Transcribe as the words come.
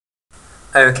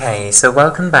Okay, so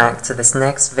welcome back to this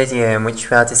next video in which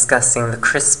we are discussing the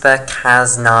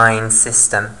CRISPR-Cas9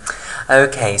 system.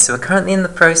 Okay, so we're currently in the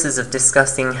process of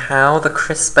discussing how the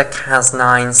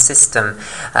CRISPR-Cas9 system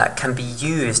can be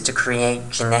used to create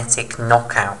genetic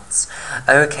knockouts.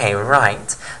 Okay,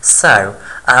 right, so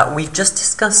we've just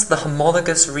discussed the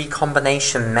homologous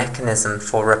recombination mechanism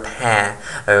for repair,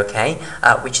 okay,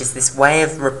 which is this way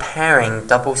of repairing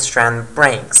double-strand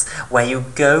breaks, where you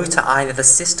go to either the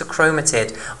sister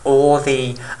chromatid or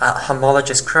the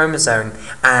homologous chromosome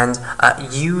and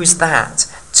use that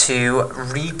to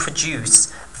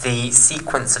reproduce the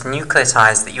sequence of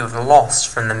nucleotides that you've lost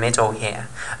from the middle here.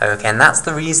 Okay, and that's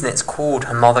the reason it's called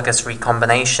homologous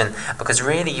recombination, because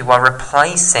really you are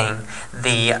replacing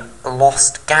the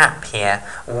lost gap here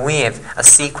with a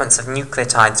sequence of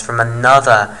nucleotides from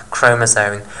another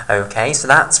chromosome. Okay, so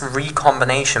that's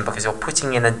recombination because you're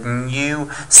putting in a new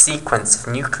sequence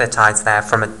of nucleotides there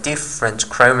from a different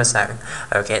chromosome.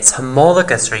 Okay, it's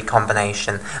homologous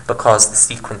recombination because the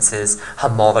sequence is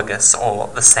homologous, or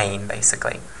the same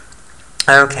basically.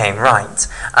 Okay, right.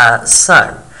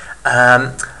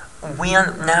 We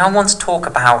now want to talk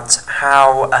about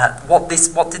how what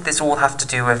did this all have to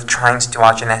do with trying to do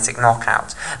our genetic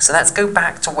knockout. So let's go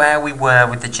back to where we were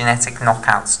with the genetic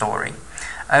knockout story.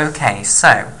 Okay,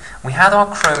 so we had our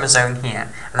chromosome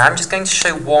here, and I'm just going to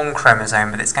show one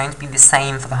chromosome, but it's going to be the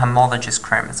same for the homologous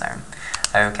chromosome.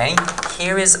 Okay,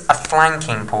 here is a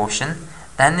flanking portion,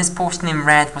 then this portion in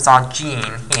red was our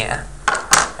gene here.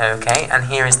 Okay, and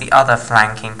here is the other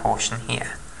flanking portion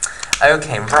here.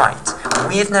 Okay, right.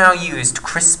 We have now used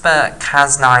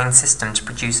CRISPR-Cas9 system to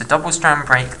produce a double-strand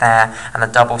break there and a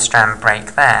double-strand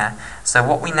break there. So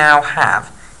what we now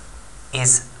have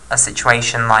is a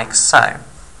situation like so.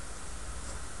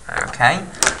 Okay,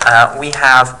 we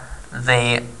have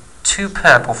the two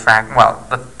purple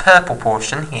the purple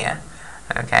portion here.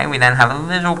 Okay, we then have a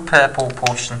little purple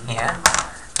portion here.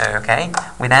 Okay,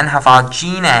 we then have our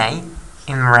gene A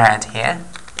in red here.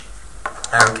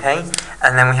 Okay,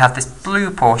 and then we have this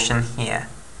blue portion here.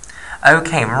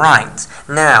 Okay, right.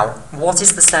 Now, what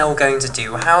is the cell going to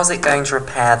do? How is it going to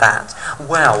repair that?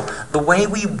 Well, the way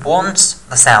we want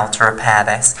the cell to repair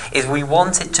this is we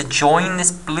want it to join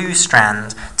this blue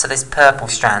strand to this purple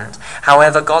strand.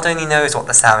 However, God only knows what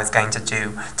the cell is going to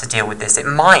do to deal with this. It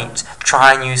might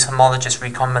try and use homologous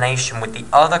recombination with the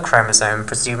other chromosome,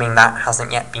 presuming that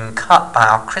hasn't yet been cut by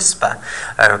our CRISPR.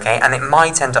 Okay, and it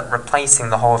might end up replacing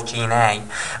the whole of gene A.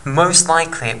 Most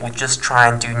likely, it will just try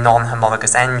and do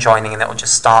non-homologous end joining, and it will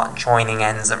just start joining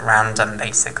ends at random,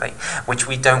 basically, which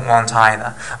we don't want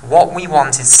either. What we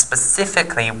want is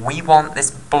specifically, we want this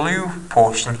blue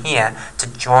portion here to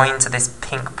join to this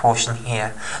pink portion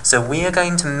here. So we are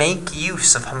going to make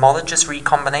use of homologous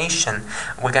recombination.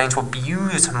 We're going to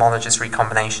abuse homologous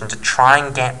recombination to try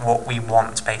and get what we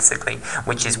want, basically,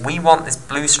 which is we want this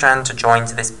blue strand to join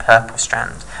to this purple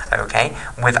strand, okay,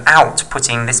 without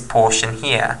putting this portion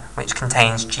here, which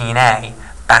contains gene A,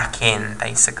 back in,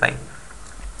 basically.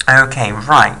 Okay,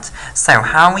 right. So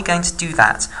how are we going to do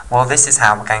that? Well, this is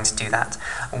how we're going to do that.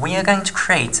 We are going to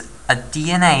create a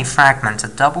DNA fragment, a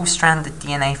double-stranded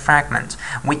DNA fragment,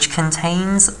 which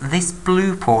contains this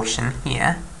blue portion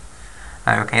here,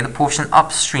 okay, the portion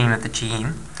upstream of the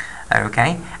gene,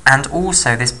 okay, and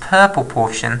also this purple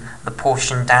portion, the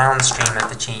portion downstream of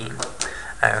the gene,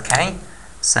 okay.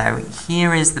 So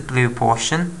here is the blue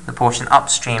portion, the portion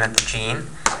upstream of the gene,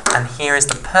 and here is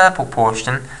the purple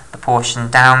portion, the portion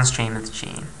downstream of the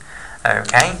gene.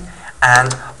 Okay,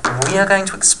 and we are going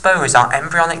to expose our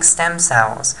embryonic stem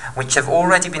cells, which have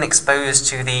already been exposed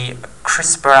to the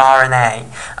CRISPR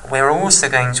RNA. We're also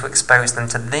going to expose them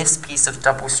to this piece of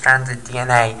double-stranded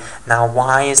DNA. Now,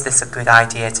 why is this a good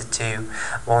idea to do?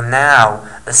 Well, now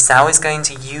the cell is going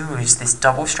to use this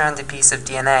double-stranded piece of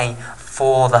DNA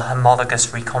for the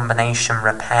homologous recombination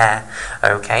repair.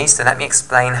 Okay, so let me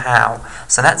explain how.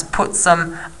 So let's put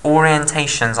some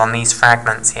orientations on these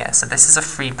fragments here. So this is a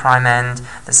 3' end,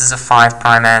 this is a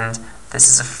 5' end, this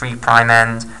is a 3'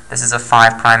 end, this is a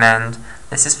 5' end,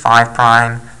 this is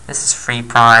 5', this is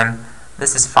 3',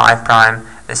 this is 5',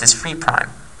 this is 3'.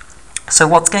 So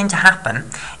what's going to happen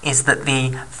is that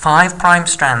the 5'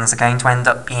 strands are going to end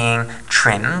up being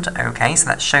trimmed. Okay, so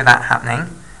let's show that happening.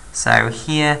 So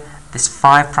here, this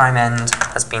 5' end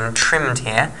has been trimmed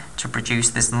here to produce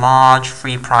this large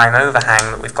 3'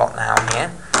 overhang that we've got now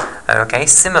here. Okay,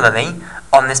 similarly,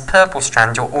 on this purple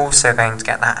strand, you're also going to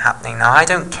get that happening. Now, I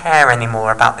don't care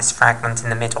anymore about this fragment in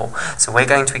the middle, so we're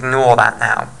going to ignore that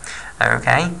now.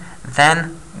 Okay,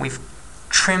 then we've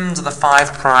trimmed the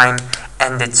 5'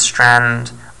 ended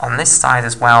strand on this side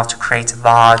as well to create a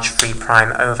large 3'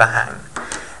 overhang.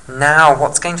 Now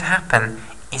what's going to happen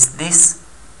is this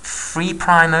 3'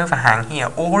 overhang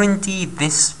here, or indeed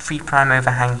this 3'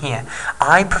 overhang here.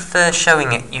 I prefer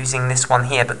showing it using this one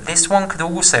here, but this one could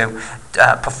also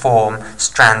perform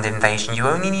strand invasion. You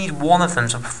only need one of them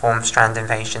to perform strand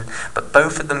invasion, but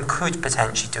both of them could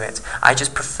potentially do it. I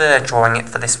just prefer drawing it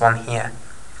for this one here.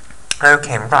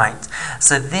 Okay, right.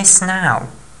 So this now,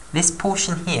 this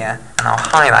portion here, and I'll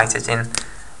highlight it in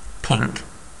pink,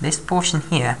 this portion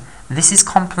here, this is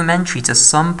complementary to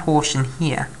some portion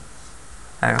here.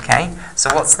 Okay, so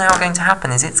what's now going to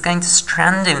happen is it's going to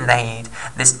strand invade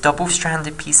this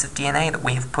double-stranded piece of DNA that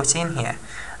we have put in here.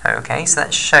 Okay, so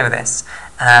let's show this.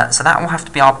 So that will have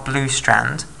to be our blue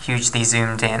strand, hugely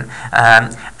zoomed in,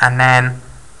 and then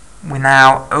we're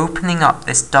now opening up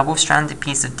this double-stranded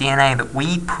piece of DNA that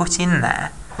we put in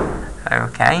there.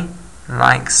 Okay,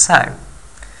 like so.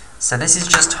 So this is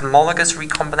just homologous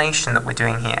recombination that we're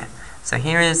doing here. So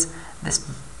here is this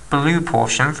blue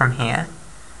portion from here.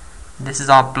 This is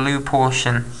our blue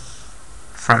portion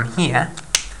from here,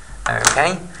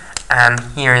 okay, and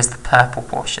here is the purple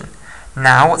portion.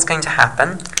 Now what's going to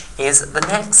happen is the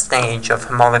next stage of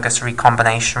homologous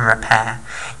recombination repair.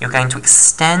 You're going to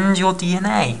extend your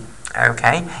DNA,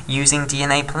 okay, using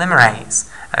DNA polymerase,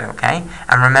 okay,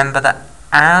 and remember that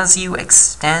as you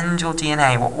extend your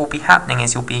DNA, what will be happening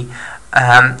is you'll be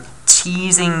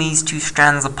teasing these two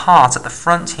strands apart at the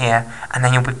front here, and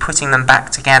then you'll be putting them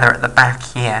back together at the back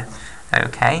here.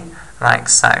 Okay, like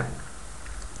so.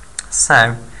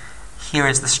 So, here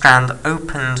is the strand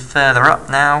opened further up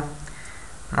now,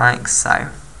 like so.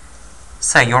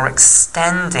 So, you're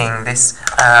extending this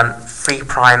 3'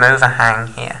 overhang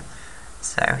here.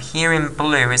 So, here in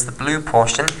blue is the blue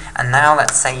portion, and now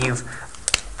let's say you've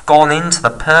gone into the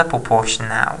purple portion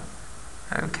now.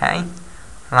 Okay,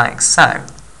 like so.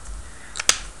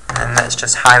 And let's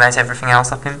just highlight everything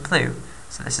else up in blue.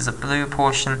 So this is a blue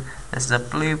portion, this is a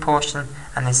blue portion,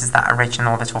 and this is that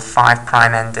original little 5'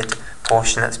 ended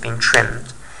portion that's been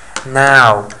trimmed.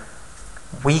 Now,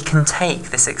 we can take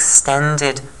this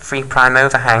extended 3'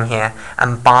 overhang here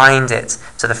and bind it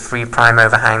to the 3'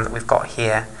 overhang that we've got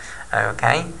here,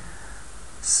 okay?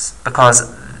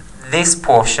 Because this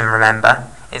portion, remember,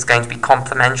 is going to be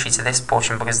complementary to this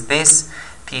portion, because this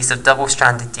piece of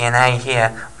double-stranded DNA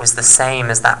here was the same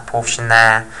as that portion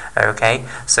there, okay?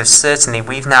 So certainly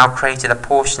we've now created a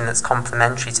portion that's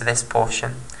complementary to this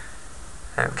portion,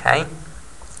 okay?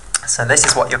 So this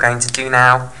is what you're going to do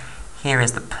now. Here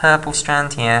is the purple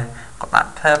strand here, got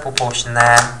that purple portion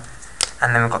there,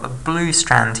 and then we've got the blue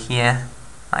strand here,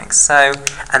 like so,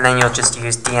 and then you'll just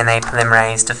use DNA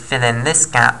polymerase to fill in this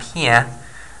gap here,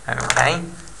 okay,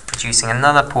 producing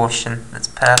another portion that's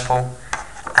purple,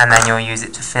 and then you'll use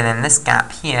it to fill in this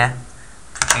gap here,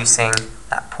 producing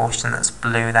that portion that's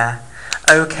blue there.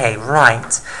 Okay,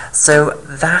 right, so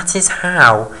that is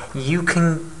how you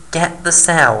can get the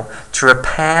cell to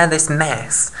repair this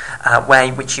mess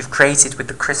which you've created with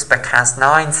the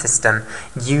CRISPR-Cas9 system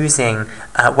using,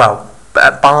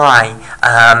 by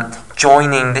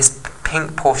joining this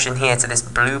pink portion here to this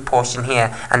blue portion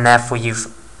here, and therefore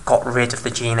you've got rid of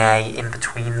the gene A in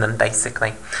between them,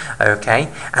 basically,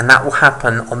 okay? And that will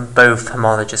happen on both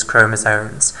homologous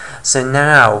chromosomes. So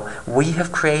now we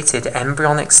have created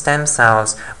embryonic stem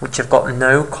cells which have got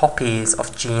no copies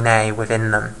of gene A within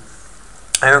them.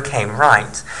 Okay,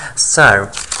 right,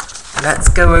 so let's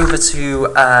go over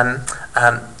to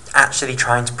actually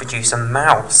trying to produce a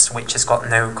mouse which has got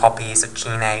no copies of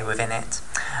gene A within it.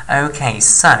 Okay,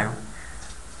 so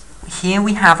here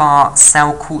we have our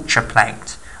cell culture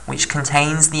plate, which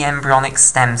contains the embryonic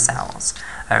stem cells,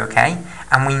 okay?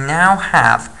 And we now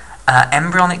have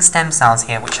embryonic stem cells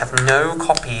here which have no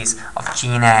copies of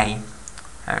gene A,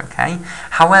 okay?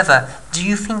 However, do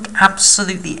you think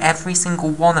absolutely every single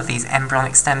one of these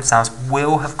embryonic stem cells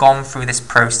will have gone through this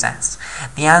process?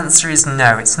 The answer is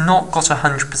no. It's not got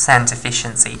 100%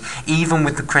 efficiency, even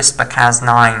with the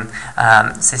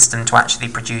CRISPR-Cas9 system to actually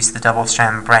produce the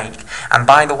double-strand break. And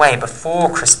by the way, before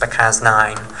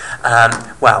CRISPR-Cas9,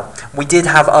 we did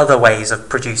have other ways of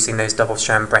producing those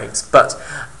double-strand breaks, but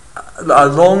a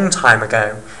long time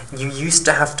ago, you used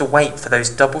to have to wait for those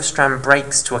double-strand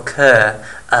breaks to occur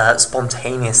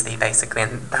spontaneously, basically,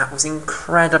 and that was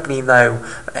incredibly low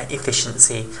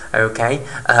efficiency, okay?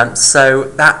 So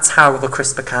that's how the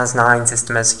CRISPR-Cas9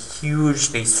 system has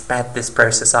hugely sped this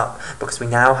process up, because we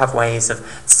now have ways of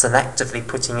selectively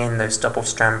putting in those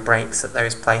double-strand breaks at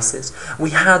those places.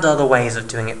 We had other ways of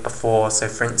doing it before, so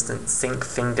for instance, zinc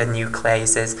finger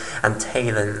nucleases and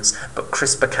talins, but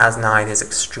CRISPR-Cas9 is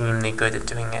extremely good at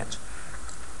doing it.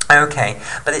 Okay,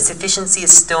 but its efficiency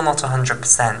is still not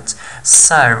 100%.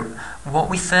 So, what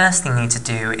we firstly need to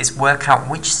do is work out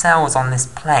which cells on this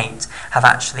plate have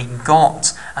actually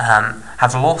got,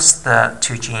 have lost the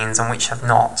 2 genes and which have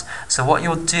not. So what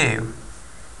you'll do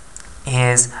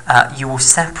is you will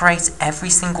separate every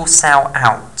single cell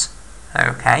out,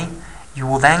 okay? You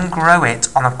will then grow it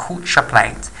on a culture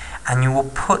plate, and you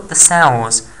will put the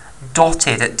cells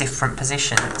dotted at different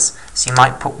positions. So you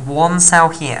might put 1 cell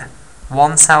here,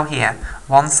 1 cell here,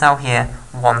 1 cell here,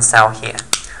 1 cell here.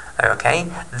 Okay,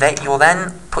 you'll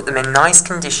then put them in nice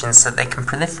conditions so that they can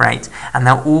proliferate, and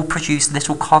they'll all produce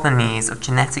little colonies of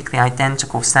genetically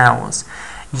identical cells.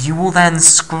 You will then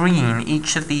screen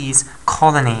each of these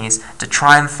colonies to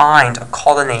try and find a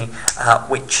colony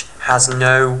which has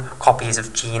no copies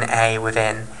of gene A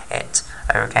within it.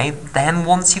 Okay, then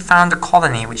once you've found a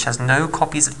colony which has no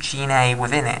copies of gene A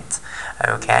within it,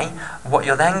 okay, what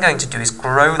you're then going to do is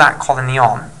grow that colony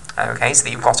on. Okay, so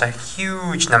that you've got a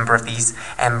huge number of these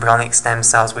embryonic stem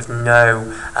cells with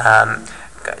no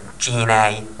gene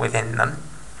A within them.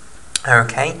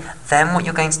 Okay, then what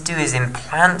you're going to do is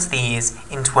implant these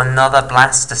into another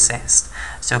blastocyst.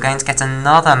 So you're going to get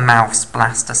another mouse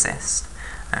blastocyst.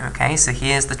 Okay, so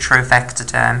here's the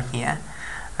trophectoderm here.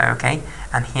 Okay,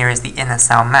 and here is the inner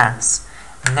cell mass.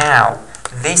 Now,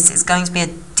 this is going to be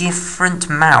a different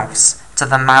mouse to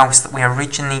the mouse that we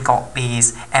originally got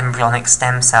these embryonic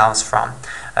stem cells from.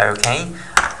 Okay,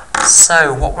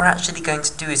 so what we're actually going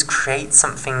to do is create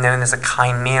something known as a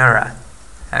chimera,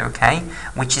 okay,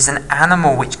 which is an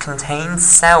animal which contains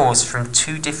cells from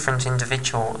 2 different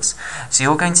individuals. So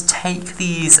you're going to take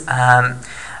these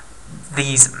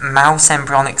mouse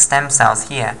embryonic stem cells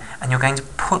here, and you're going to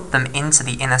put them into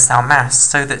the inner cell mass,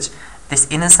 so that this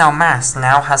inner cell mass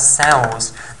now has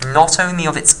cells not only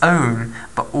of its own,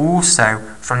 but also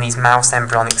from these mouse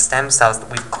embryonic stem cells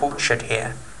that we've cultured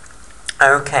here.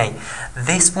 Okay,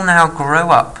 this will now grow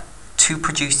up to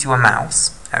produce you a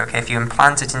mouse. Okay, if you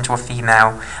implant it into a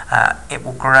female, it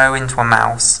will grow into a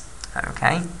mouse.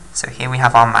 Okay, so here we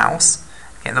have our mouse.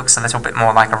 It looks a little bit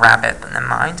more like a rabbit, but never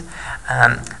mind.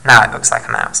 Now it looks like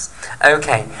a mouse.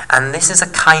 Okay, and this is a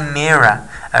chimera.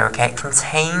 Okay, it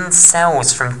contains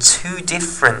cells from 2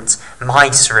 different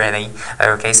mice, really.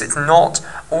 Okay, so it's not,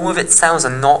 all of its cells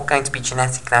are not going to be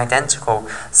genetically identical.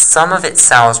 Some of its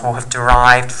cells will have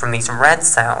derived from these red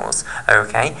cells,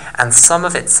 okay, and some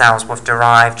of its cells will have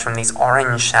derived from these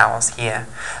orange cells here.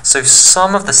 So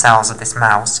some of the cells of this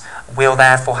mouse will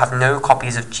therefore have no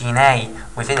copies of gene A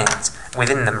within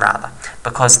them,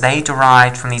 because they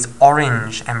derived from these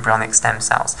orange embryonic stem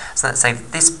cells. So let's say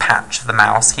this patch of the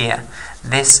mouse here,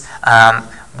 this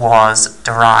was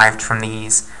derived from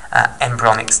these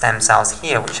embryonic stem cells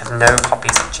here, which have no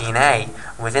copies of gene A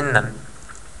within them.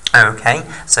 Okay,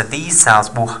 so these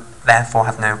cells will therefore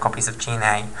have no copies of gene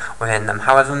A within them.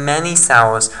 However, many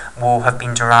cells will have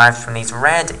been derived from these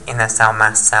red inner cell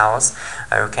mass cells,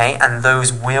 okay, and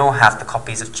those will have the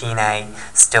copies of gene A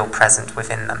still present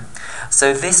within them.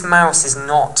 So this mouse is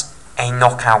not a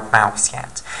knockout mouse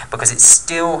yet, because it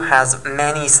still has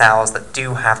many cells that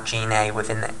do have gene A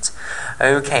within it.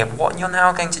 Okay, what you're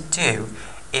now going to do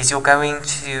is you're going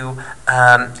to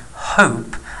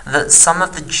hope that some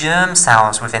of the germ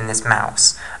cells within this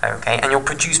mouse, okay, and you'll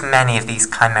produce many of these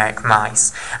chimeric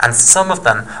mice, and some of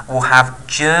them will have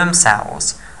germ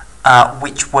cells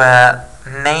which were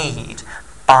made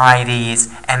by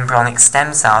these embryonic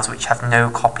stem cells which have no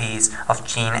copies of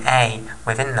gene A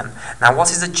within them. Now, what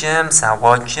is a germ cell?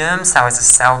 Well, a germ cell is a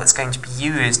cell that's going to be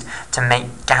used to make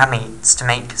gametes, to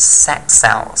make sex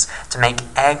cells, to make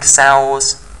egg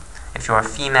cells if you're a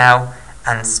female,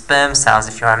 and sperm cells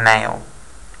if you're a male.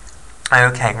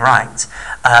 Okay, right.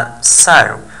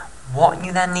 So, what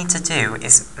you then need to do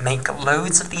is make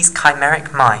loads of these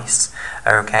chimeric mice,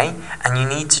 okay, and you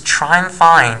need to try and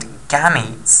find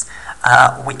gametes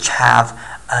which have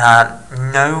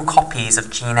no copies of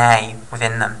gene A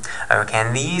within them. Okay,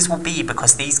 and these will be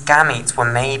because these gametes were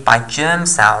made by germ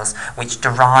cells which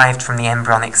derived from the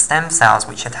embryonic stem cells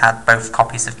which had both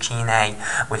copies of gene A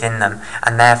within them,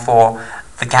 and therefore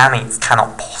the gametes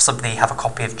cannot possibly have a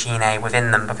copy of gene A within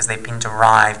them because they've been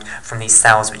derived from these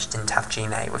cells which didn't have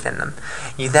gene A within them.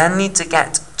 You then need to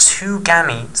get 2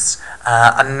 gametes,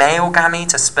 a male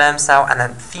gamete, a sperm cell, and a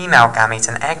female gamete,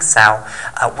 an egg cell,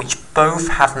 which both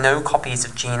have no copies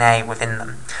of gene A within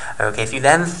them. Okay, if you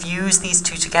then fuse these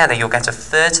 2 together, you'll get a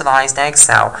fertilized egg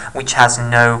cell which has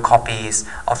no copies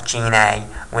of gene A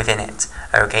within it.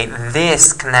 Okay,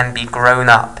 this can then be grown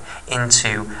up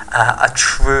into a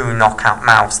true knockout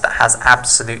mouse that has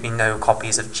absolutely no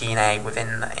copies of gene A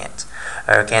within it.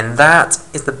 Okay, and that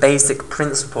is the basic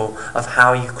principle of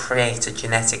how you create a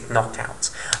genetic knockout.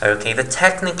 Okay, the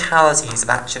technicalities of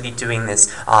actually doing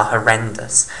this are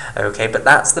horrendous. Okay, but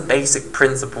that's the basic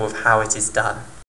principle of how it is done.